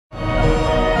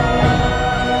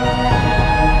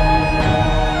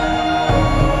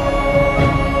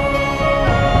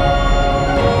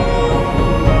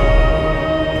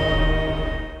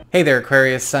Hey there,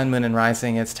 Aquarius, Sun, Moon, and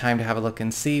Rising. It's time to have a look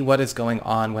and see what is going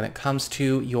on when it comes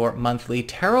to your monthly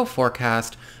tarot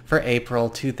forecast for April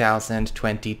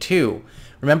 2022.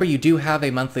 Remember, you do have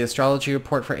a monthly astrology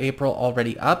report for April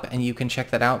already up, and you can check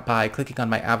that out by clicking on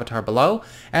my avatar below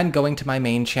and going to my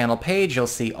main channel page. You'll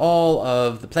see all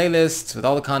of the playlists with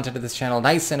all the content of this channel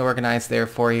nice and organized there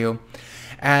for you.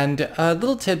 And a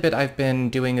little tidbit I've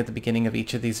been doing at the beginning of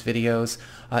each of these videos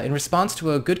in response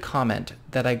to a good comment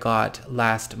that I got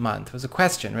last month. It was a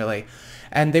question, really.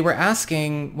 And they were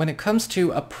asking, when it comes to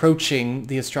approaching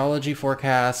the astrology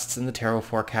forecasts and the tarot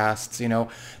forecasts, you know,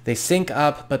 they sync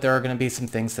up, but there are going to be some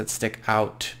things that stick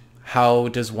out. How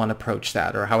does one approach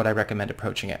that, or how would I recommend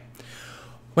approaching it?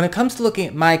 When it comes to looking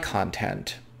at my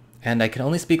content, and I can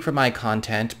only speak for my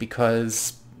content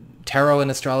because tarot and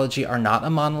astrology are not a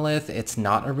monolith. It's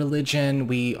not a religion.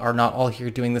 We are not all here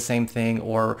doing the same thing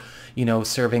or, you know,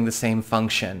 serving the same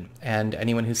function. And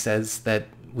anyone who says that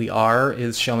we are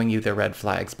is showing you their red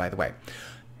flags, by the way.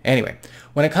 Anyway,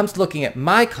 when it comes to looking at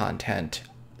my content,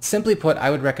 simply put, I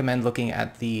would recommend looking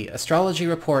at the astrology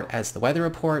report as the weather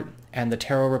report and the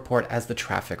tarot report as the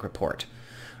traffic report.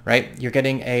 Right? You're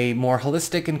getting a more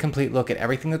holistic and complete look at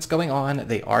everything that's going on.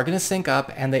 They are going to sync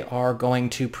up and they are going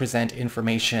to present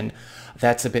information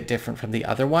that's a bit different from the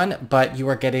other one, but you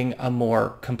are getting a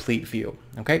more complete view.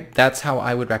 Okay? That's how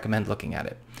I would recommend looking at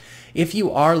it. If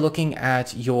you are looking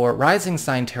at your rising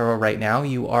sign tarot right now,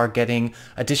 you are getting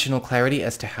additional clarity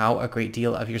as to how a great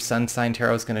deal of your sun sign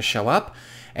tarot is going to show up.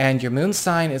 And your moon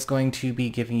sign is going to be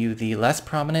giving you the less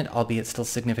prominent, albeit still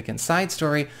significant side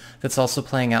story that's also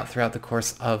playing out throughout the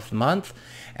course of the month.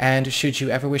 And should you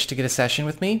ever wish to get a session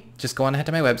with me, just go on ahead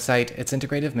to my website. It's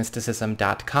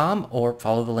integrativemysticism.com, or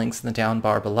follow the links in the down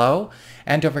bar below.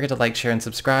 And don't forget to like, share, and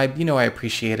subscribe. You know I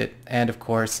appreciate it. And of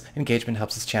course, engagement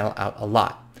helps this channel out a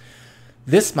lot.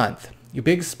 This month, your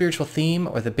big spiritual theme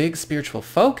or the big spiritual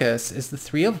focus is the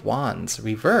Three of Wands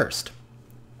reversed.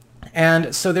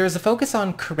 And so there's a focus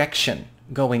on correction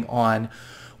going on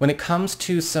when it comes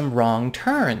to some wrong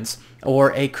turns,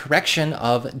 or a correction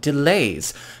of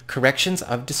delays, corrections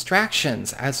of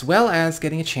distractions, as well as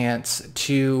getting a chance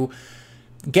to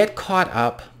get caught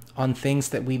up on things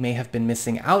that we may have been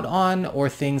missing out on, or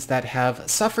things that have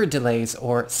suffered delays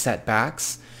or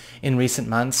setbacks in recent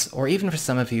months, or even for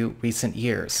some of you, recent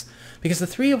years. Because the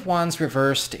Three of Wands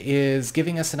reversed is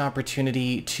giving us an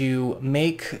opportunity to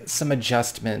make some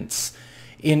adjustments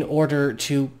in order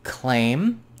to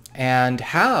claim and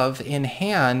have in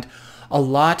hand a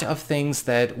lot of things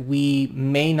that we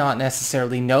may not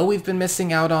necessarily know we've been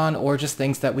missing out on, or just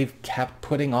things that we've kept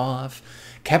putting off,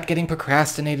 kept getting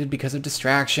procrastinated because of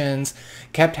distractions,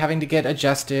 kept having to get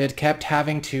adjusted, kept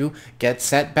having to get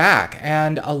set back.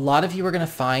 And a lot of you are going to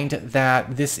find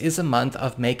that this is a month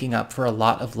of making up for a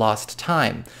lot of lost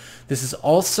time. This is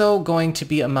also going to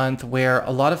be a month where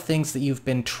a lot of things that you've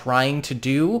been trying to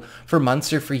do for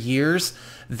months or for years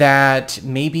that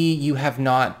maybe you have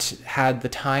not had the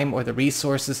time or the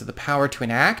resources or the power to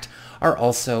enact are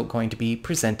also going to be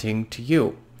presenting to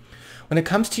you. When it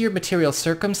comes to your material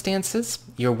circumstances,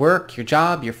 your work, your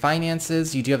job, your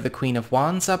finances, you do have the Queen of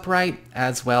Wands upright,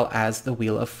 as well as the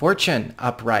Wheel of Fortune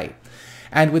upright.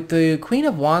 And with the Queen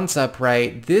of Wands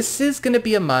upright, this is going to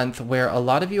be a month where a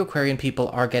lot of you Aquarian people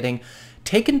are getting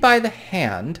taken by the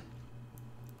hand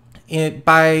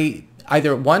by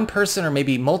either one person or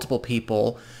maybe multiple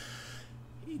people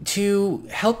to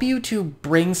help you to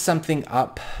bring something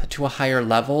up to a higher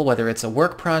level, whether it's a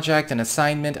work project, an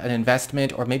assignment, an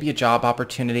investment, or maybe a job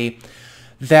opportunity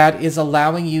that is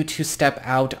allowing you to step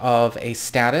out of a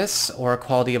status or a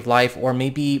quality of life, or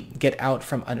maybe get out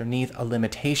from underneath a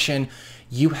limitation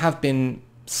you have been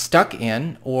stuck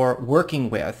in or working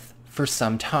with for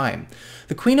some time.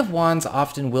 The Queen of Wands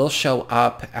often will show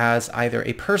up as either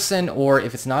a person, or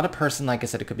if it's not a person, like I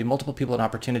said, it could be multiple people, an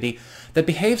opportunity that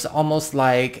behaves almost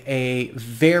like a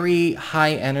very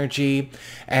high energy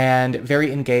and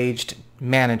very engaged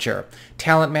manager,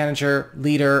 talent manager,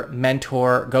 leader,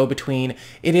 mentor, go-between.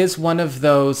 It is one of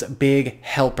those big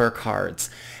helper cards.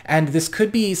 And this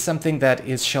could be something that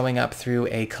is showing up through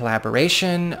a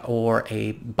collaboration or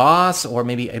a boss, or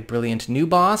maybe a brilliant new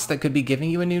boss that could be giving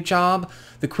you a new job.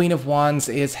 The Queen of Wands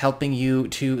is helping you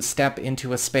to step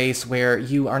into a space where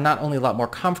you are not only a lot more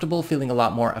comfortable, feeling a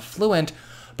lot more affluent,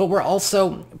 but we're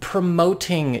also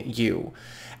promoting you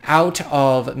out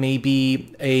of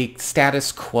maybe a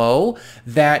status quo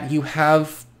that you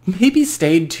have maybe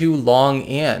stayed too long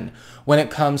in when it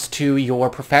comes to your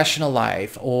professional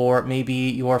life or maybe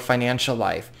your financial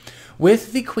life.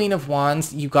 With the Queen of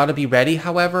Wands, you've got to be ready.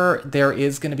 However, there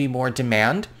is going to be more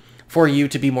demand for you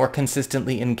to be more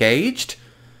consistently engaged,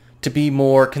 to be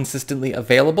more consistently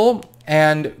available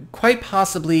and quite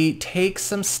possibly take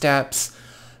some steps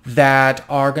that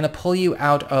are going to pull you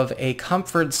out of a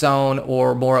comfort zone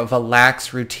or more of a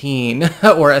lax routine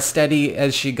or a steady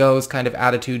as she goes kind of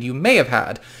attitude you may have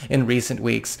had in recent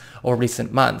weeks or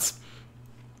recent months.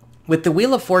 With the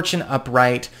Wheel of Fortune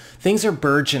upright, things are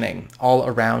burgeoning all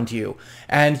around you,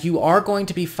 and you are going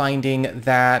to be finding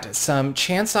that some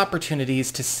chance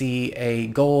opportunities to see a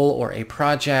goal or a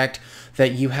project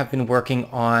that you have been working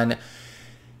on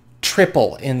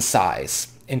triple in size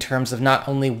in terms of not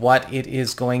only what it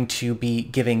is going to be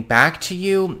giving back to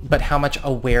you, but how much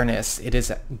awareness it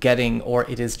is getting or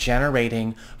it is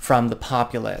generating from the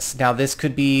populace. Now, this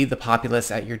could be the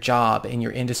populace at your job, in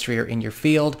your industry, or in your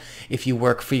field. If you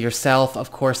work for yourself,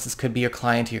 of course, this could be your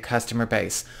client or your customer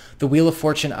base. The Wheel of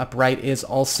Fortune upright is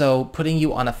also putting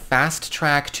you on a fast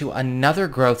track to another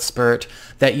growth spurt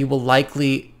that you will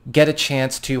likely get a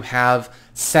chance to have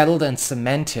settled and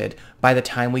cemented by the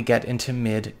time we get into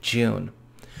mid-June.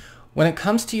 When it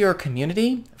comes to your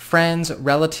community, friends,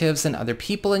 relatives, and other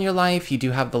people in your life, you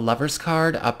do have the Lover's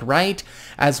card upright,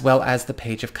 as well as the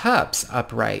Page of Cups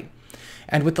upright.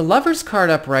 And with the Lover's card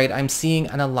upright, I'm seeing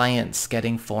an alliance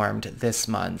getting formed this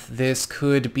month. This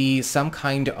could be some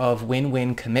kind of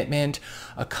win-win commitment,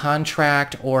 a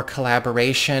contract or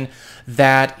collaboration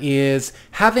that is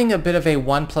having a bit of a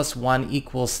 1 + 1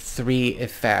 = 3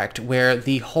 effect, where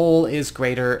the whole is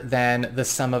greater than the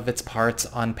sum of its parts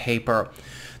on paper.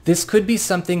 This could be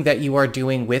something that you are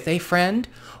doing with a friend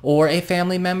or a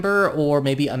family member or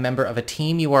maybe a member of a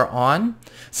team you are on.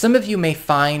 Some of you may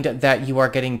find that you are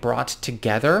getting brought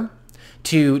together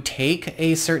to take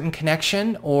a certain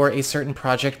connection or a certain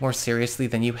project more seriously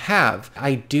than you have.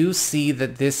 I do see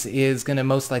that this is going to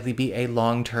most likely be a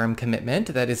long-term commitment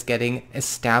that is getting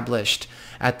established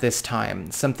at this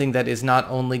time. Something that is not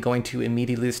only going to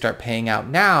immediately start paying out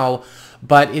now,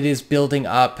 but it is building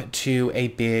up to a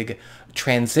big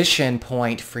transition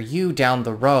point for you down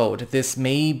the road. This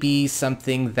may be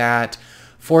something that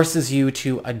forces you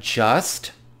to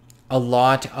adjust a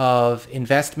lot of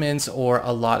investments or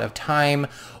a lot of time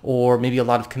or maybe a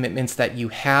lot of commitments that you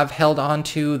have held on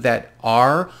to that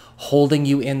are holding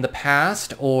you in the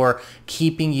past or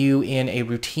keeping you in a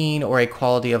routine or a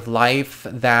quality of life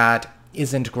that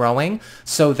isn't growing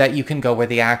so that you can go where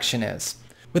the action is.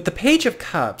 With the Page of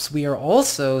Cups, we are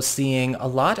also seeing a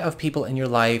lot of people in your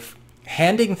life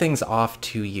handing things off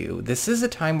to you. This is a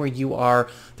time where you are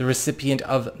the recipient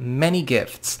of many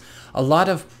gifts. A lot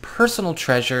of personal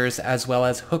treasures as well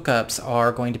as hookups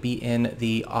are going to be in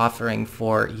the offering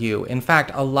for you. In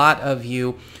fact, a lot of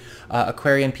you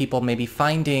Aquarian people may be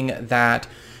finding that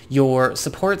your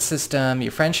support system,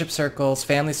 your friendship circles,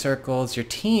 family circles, your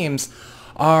teams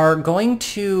are going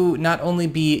to not only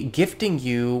be gifting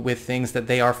you with things that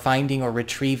they are finding or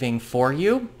retrieving for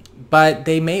you, but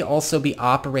they may also be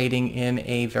operating in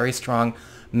a very strong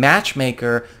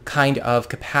matchmaker kind of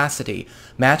capacity,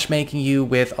 matchmaking you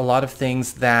with a lot of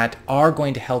things that are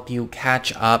going to help you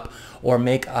catch up or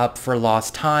make up for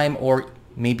lost time or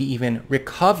maybe even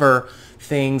recover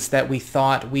things that we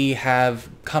thought we have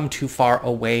come too far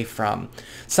away from.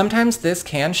 Sometimes this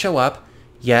can show up,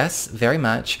 yes, very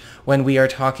much, when we are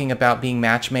talking about being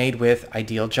match-made with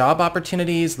ideal job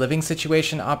opportunities, living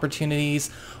situation opportunities,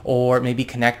 or maybe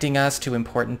connecting us to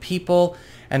important people.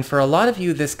 And for a lot of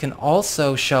you, this can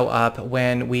also show up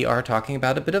when we are talking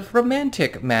about a bit of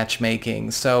romantic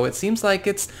matchmaking. So it seems like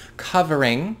it's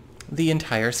covering the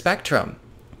entire spectrum.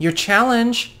 Your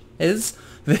challenge is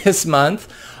this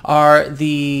month are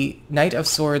the Knight of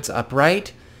Swords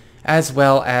upright, as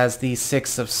well as the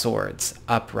Six of Swords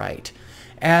upright.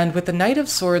 And with the Knight of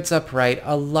Swords upright,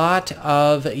 a lot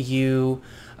of you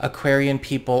Aquarian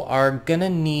people are going to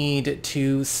need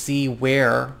to see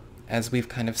where, as we've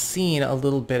kind of seen a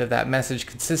little bit of that message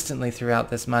consistently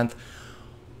throughout this month,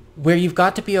 where you've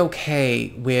got to be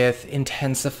okay with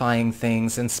intensifying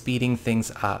things and speeding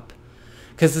things up.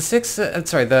 Because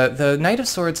the Knight of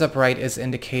Swords upright is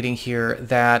indicating here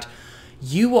that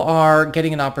you are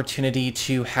getting an opportunity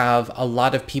to have a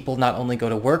lot of people not only go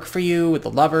to work for you with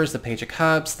the Lovers, the Page of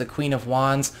Cups, the Queen of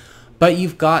Wands, but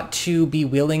you've got to be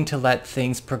willing to let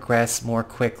things progress more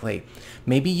quickly.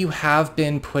 Maybe you have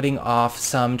been putting off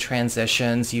some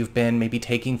transitions. You've been maybe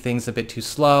taking things a bit too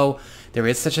slow. There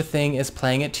is such a thing as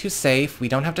playing it too safe. We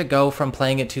don't have to go from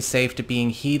playing it too safe to being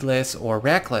heedless or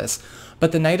reckless.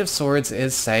 But the Knight of Swords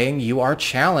is saying you are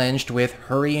challenged with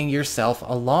hurrying yourself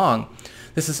along.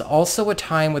 This is also a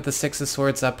time with the Six of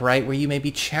Swords upright where you may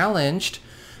be challenged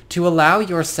to allow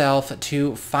yourself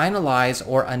to finalize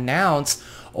or announce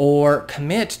or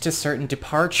commit to certain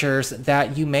departures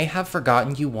that you may have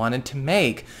forgotten you wanted to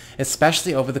make,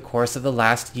 especially over the course of the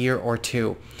last year or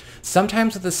two.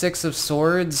 Sometimes with the Six of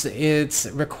Swords, it's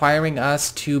requiring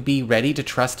us to be ready to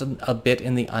trust a bit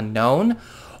in the unknown,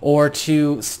 or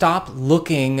to stop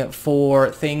looking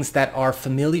for things that are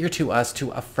familiar to us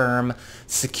to affirm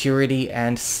security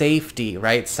and safety,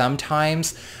 right?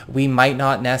 Sometimes we might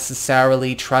not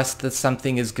necessarily trust that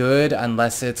something is good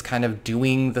unless it's kind of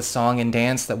doing the song and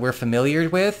dance that we're familiar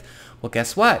with. Well,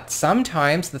 guess what?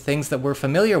 Sometimes the things that we're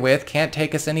familiar with can't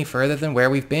take us any further than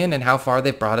where we've been and how far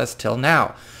they've brought us till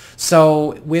now.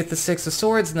 So with the Six of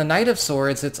Swords and the Knight of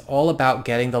Swords, it's all about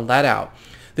getting the let out.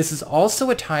 This is also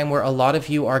a time where a lot of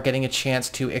you are getting a chance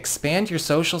to expand your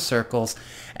social circles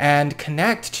and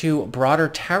connect to broader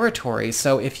territory.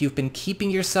 So if you've been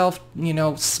keeping yourself,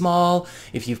 small,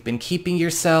 if you've been keeping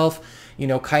yourself,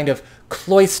 kind of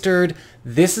cloistered,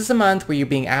 this is a month where you're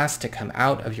being asked to come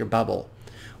out of your bubble.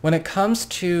 When it comes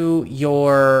to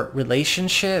your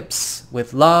relationships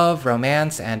with love,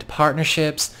 romance, and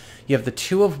partnerships, you have the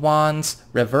Two of Wands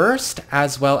reversed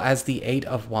as well as the Eight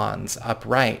of Wands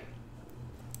upright.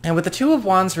 And with the Two of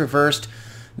Wands reversed,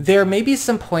 there may be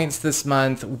some points this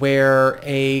month where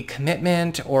a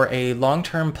commitment or a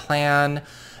long-term plan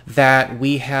that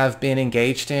we have been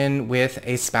engaged in with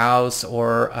a spouse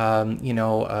or,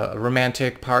 a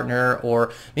romantic partner,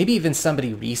 or maybe even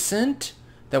somebody recent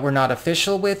that we're not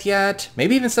official with yet,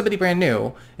 maybe even somebody brand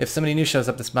new, if somebody new shows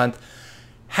up this month,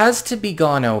 has to be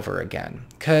gone over again.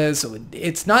 Because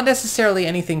it's not necessarily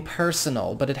anything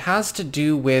personal, but it has to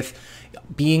do with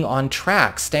being on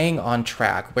track, staying on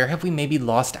track. Where have we maybe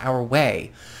lost our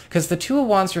way? Because the Two of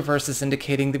Wands reverse is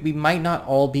indicating that we might not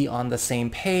all be on the same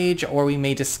page, or we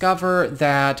may discover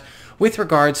that with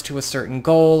regards to a certain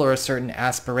goal or a certain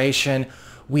aspiration,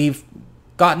 we've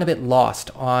gotten a bit lost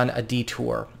on a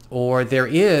detour, or there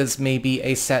is maybe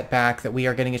a setback that we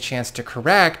are getting a chance to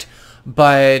correct,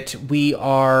 but we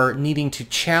are needing to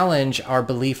challenge our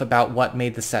belief about what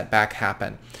made the setback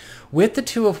happen. With the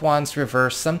Two of Wands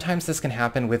reversed, sometimes this can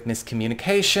happen with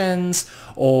miscommunications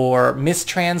or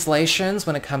mistranslations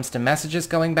when it comes to messages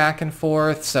going back and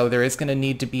forth. So there is going to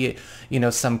need to be,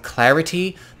 some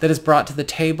clarity that is brought to the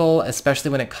table,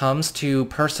 especially when it comes to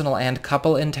personal and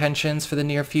couple intentions for the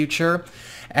near future.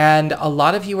 And a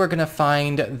lot of you are going to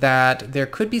find that there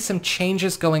could be some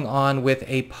changes going on with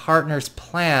a partner's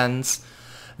plans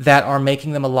that are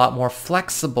making them a lot more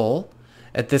flexible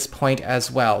at this point as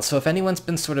well. So if anyone's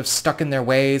been sort of stuck in their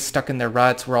ways, stuck in their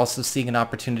ruts, we're also seeing an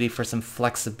opportunity for some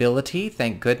flexibility,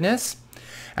 thank goodness.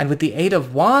 And with the Eight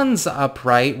of Wands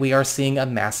upright, we are seeing a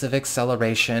massive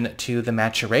acceleration to the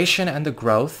maturation and the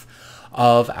growth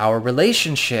of our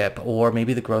relationship, or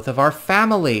maybe the growth of our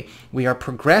family. We are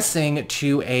progressing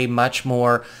to a much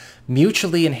more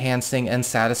mutually enhancing and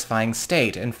satisfying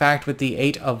state. In fact, with the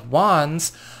Eight of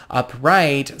Wands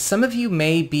upright, some of you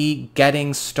may be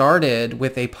getting started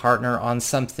with a partner on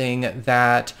something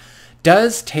that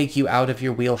does take you out of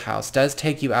your wheelhouse, does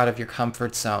take you out of your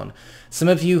comfort zone. Some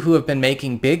of you who have been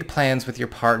making big plans with your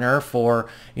partner for,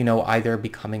 either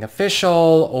becoming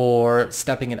official or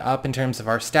stepping it up in terms of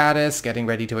our status, getting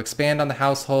ready to expand on the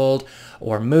household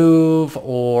or move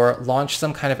or launch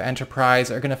some kind of enterprise,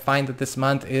 are going to find that this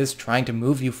month is trying to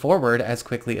move you forward as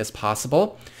quickly as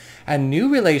possible. And new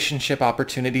relationship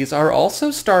opportunities are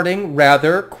also starting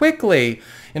rather quickly.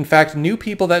 In fact, new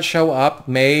people that show up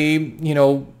may,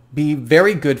 be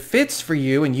very good fits for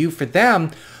you and you for them,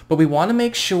 but we want to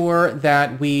make sure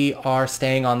that we are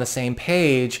staying on the same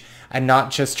page and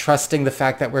not just trusting the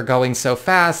fact that we're going so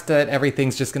fast that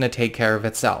everything's just going to take care of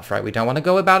itself, right? We don't want to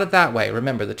go about it that way.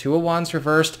 Remember, the Two of Wands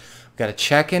reversed. We've got to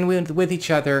check in with each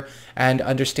other and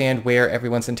understand where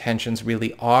everyone's intentions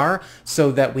really are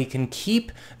so that we can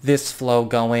keep this flow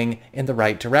going in the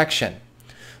right direction.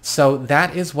 So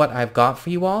that is what I've got for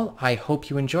you all. I hope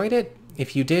you enjoyed it.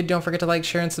 If you did, don't forget to like,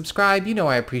 share, and subscribe.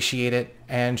 I appreciate it.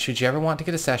 And should you ever want to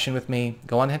get a session with me,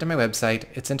 go on ahead to my website.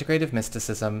 It's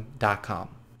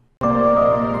integrativemysticism.com.